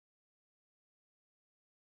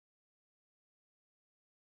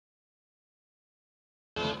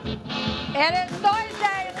It is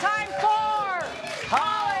Thursday. It's time for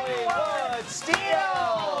Hollywood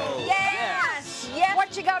Steals. Yes. Yes.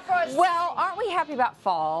 What you got for us? Well, aren't we happy about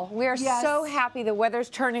fall? We are Yes. so happy. The weather's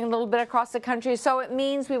turning a little bit across the country, so it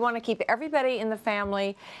means we want to keep everybody in the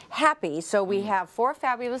family happy. So we have 4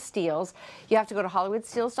 fabulous steals. You have to go to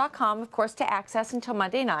HollywoodSteals.com, of course, to access until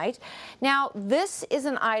Monday night. Now, this is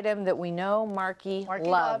an item that we know Marky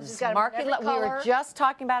loves. He's got 'em in every We were color. just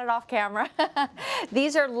talking about it off camera.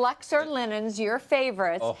 These are Luxor linens, your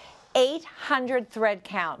favorites. Oh. 800 thread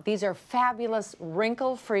count. These are fabulous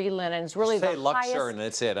wrinkle-free linens. Really, Say the Luxor highest, and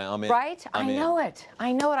that's it. I'm in. right? I know it.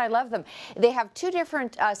 I know it. I love them. They have 2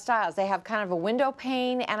 different styles. They have kind of a window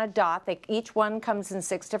pane and a dot. Each one comes in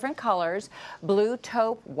 6 different colors: blue,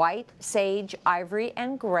 taupe, white, sage, ivory,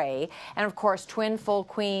 and gray. And of course, twin, full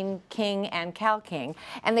queen, king, and Cal King.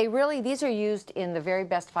 And these are used in the very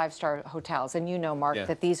best 5-star hotels. And you know, Mark, Yeah.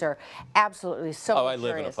 that these are absolutely so Oh, I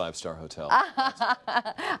live in a luxurious. 5-star hotel.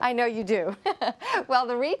 I know you do. Well,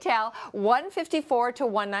 the retail $154 to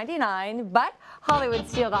 $199, but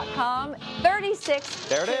HollywoodSteel.com $36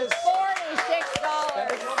 There it to is. $46.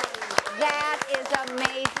 That is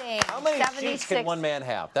amazing. How many sheets 76. can one man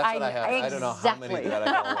have? That's what I have. I don't know how many. Exactly. But I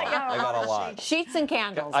got a lot. I got a lot. Sheets and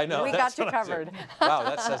candles. I know. We that's got you what I do. covered. Wow,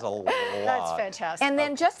 that says a lot. That's fantastic. And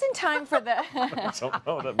then just in time for the I don't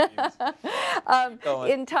know what that means. Go on.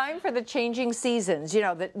 in time for the changing seasons, you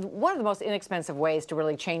know, one of the most inexpensive ways to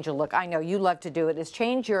really change a look, I know you love to do it, is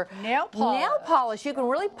change your Nail polish. Nail polish. You can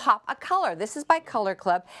really pop a color. This is by Color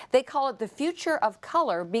Club. They call it the future of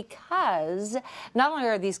color because not only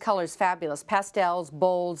are these colors fabulous, pastels,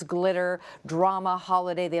 bolds, glitter, drama,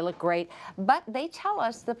 holiday, they look great, but they tell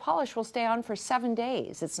us the polish will stay on for 7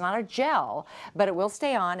 days. It's not a gel, but it will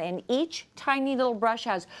stay on, and each tiny little brush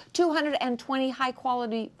has 220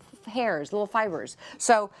 high-quality hairs, little fibers.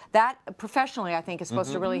 So that professionally, I think, is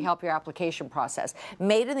supposed to really help your application process.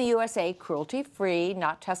 Made in the USA, cruelty-free,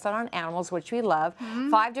 not tested on animals, which we love.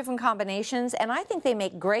 5 different combinations, and I think they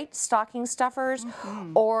make great stocking stuffers,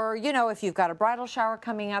 or, you know, if you've got a bridal shower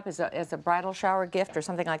coming up as a bridal shower gift or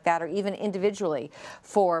something like that, or even individually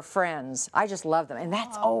for friends. I just love them, and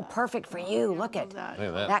that's perfect for you. Look at that. Look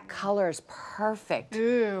at that. that color is perfect.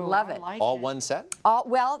 Ooh, Love I it. like All it. one set?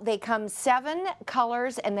 Well, they come 7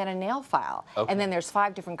 colors and then a nail file. Okay. And then there's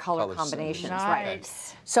 5 different color Colors. combinations. Nice. Right.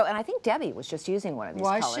 So, and I think Debbie was just using one of these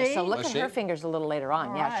Was colors. she? So look Was at she? her fingers a little later on.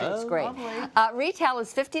 All Yeah, right. she looks Oh, great. lovely. Retail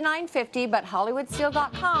is $59.50, but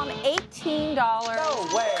HollywoodSteel.com $18.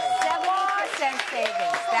 No way. 70%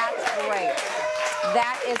 savings. That's great.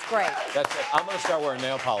 That is great. That's it. I'm going to start wearing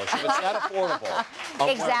nail polish. If it's that affordable, I'll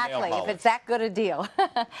wear Exactly, nail if polish. it's that good a deal.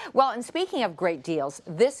 Well, and speaking of great deals,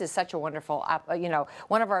 this is such a wonderful, you know,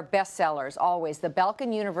 one of our best sellers always, the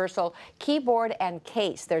Belkin Universal Keyboard and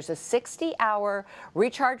Case. There's a 60-hour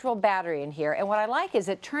rechargeable battery in here, and what I like is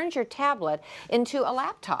it turns your tablet into a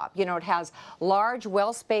laptop. You know, it has large,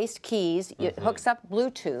 well-spaced keys. It hooks up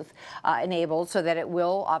Bluetooth enabled so that it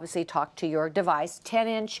will obviously talk to your device.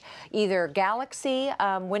 10-inch, either Galaxy,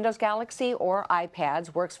 Windows Galaxy or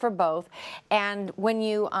iPads, works for both. And when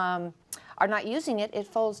you are not using it, it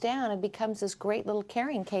folds down and becomes this great little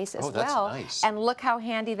carrying case as Oh, that's well. nice. And look how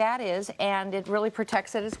handy that is, and it really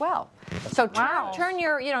protects it as well. So turn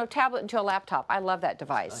your tablet into a laptop. I love that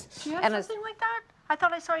device. Do you have And it's- something like that? I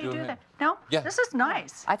thought I saw you Do do it. that. No? Yeah. This is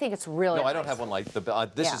nice. I think it's really No, I don't nice. have one like the.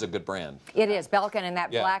 This Yeah. is a good brand. It is. Belkin, and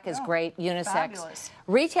that Yeah. black is Oh, great, unisex. fabulous.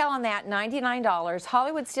 Retail on that, $99.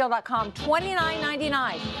 HollywoodSteel.com,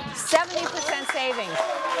 $29.99. 70% savings.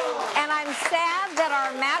 And I'm sad that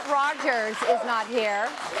our Matt Rogers is not here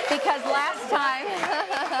because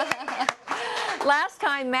last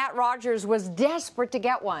time Matt Rogers was desperate to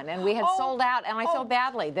get one, and we had sold out, and I feel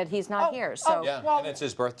badly that he's not here. So. Yeah, Well, and it's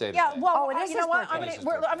his birthday Yeah, today. well, Oh, it is you his know what? birthday. I'm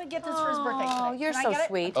gonna get this for his birthday today. Oh, you're Can I so get it?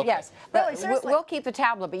 sweet. Okay. Yes. Really, But seriously. we'll keep the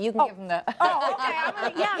tablet, but you can give him the. Oh, okay. We're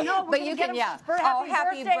But gonna you get can, him yeah. for his Oh,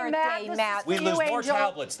 happy birthday, Matt. This Matt. is We for lose you, more Angel.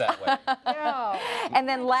 tablets that way. Yeah. And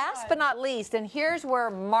then last but not least, and here's where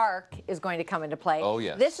Mark is going to come into play. Oh,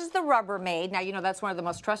 yes. This is the Rubbermaid. Now, you know, that's one of the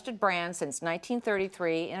most trusted brands since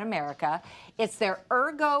 1933 in America. It's their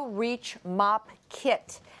Ergo Reach Mop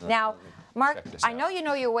Kit. Now, Mark, Check this I out. know you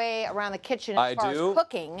know your way around the kitchen I as far do. as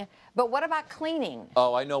cooking, but what about cleaning?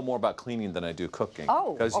 Oh, I know more about cleaning than I do cooking.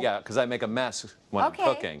 Oh, Because I make a mess when Okay.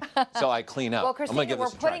 I'm cooking. So I clean up. Well, I'm gonna Christina, give we're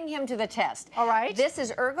this a try. putting him to the test. All right. This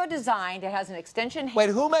is Ergo designed. It has an extension. Wait,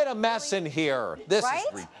 who made a mess in here? This Right?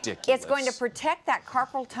 is ridiculous. It's going to protect that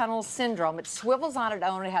carpal tunnel syndrome. It swivels on its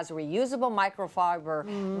own. It has a reusable microfiber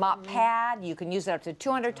mop pad. You can use it up to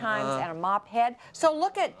 200 times and a mop head. So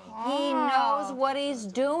look at, he knows what he's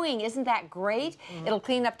doing. Isn't that great? It'll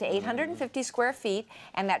clean up to 850 square feet,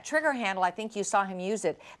 and that trigger trigger handle, I think you saw him use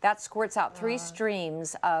it. That squirts out 3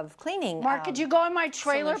 streams of cleaning. Mark, could you go on my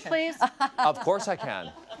trailer, solution. please? Of course I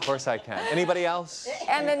can. Of course I can. Anybody else?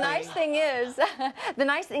 And the nice thing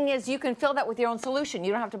is, you can fill that with your own solution.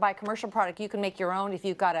 You don't have to buy a commercial product. You can make your own. If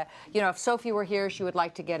you've got a, if Sophie were here, she would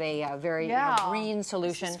like to get a very green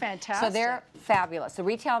solution. This is fantastic. So they're fabulous. The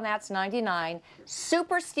retail on that's $99.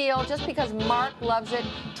 Super steal, just because Mark loves it,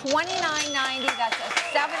 $29.90. That's a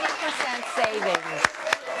 70% savings.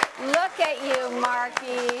 Look at you,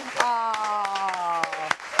 Marky. Oh,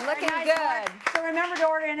 looking Nice, good. Mark. So remember to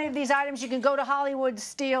order any of these items. You can go to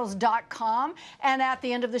HollywoodSteals.com. And at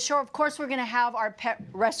the end of the show, of course, we're going to have our pet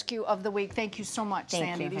rescue of the week. Thank you so much, Thank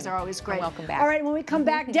Sandy. you, These honey. are always great. And welcome back. All right, when we come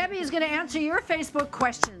back, Debbie is going to answer your Facebook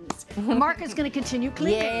questions. And Mark is going to continue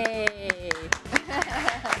cleaning. Yay.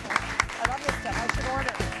 I love this stuff. I should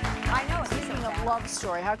order. I know. Speaking of love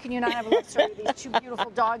story, how can you not have a love story with these 2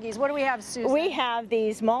 beautiful doggies? What do we have, Susan? We have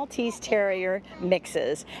these Maltese Terrier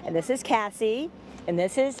mixes, and this is Cassie, and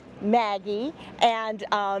this is Maggie, and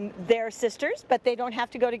they're sisters, but they don't have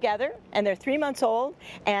to go together, and they're 3 months old.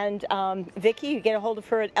 And Vicki, you get a hold of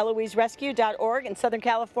her at EloiseRescue.org in Southern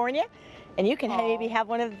California, and you can maybe have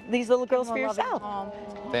one of these little girls for yourself.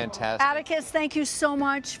 Fantastic. Atticus, thank you so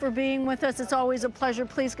much for being with us. It's always a pleasure.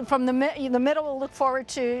 Please, from the middle, we'll look forward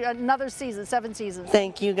to another season, 7 seasons.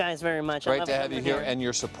 Thank you guys very much. I Great love to have you coming here and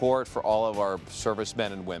your support for all of our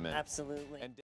servicemen and women. Absolutely.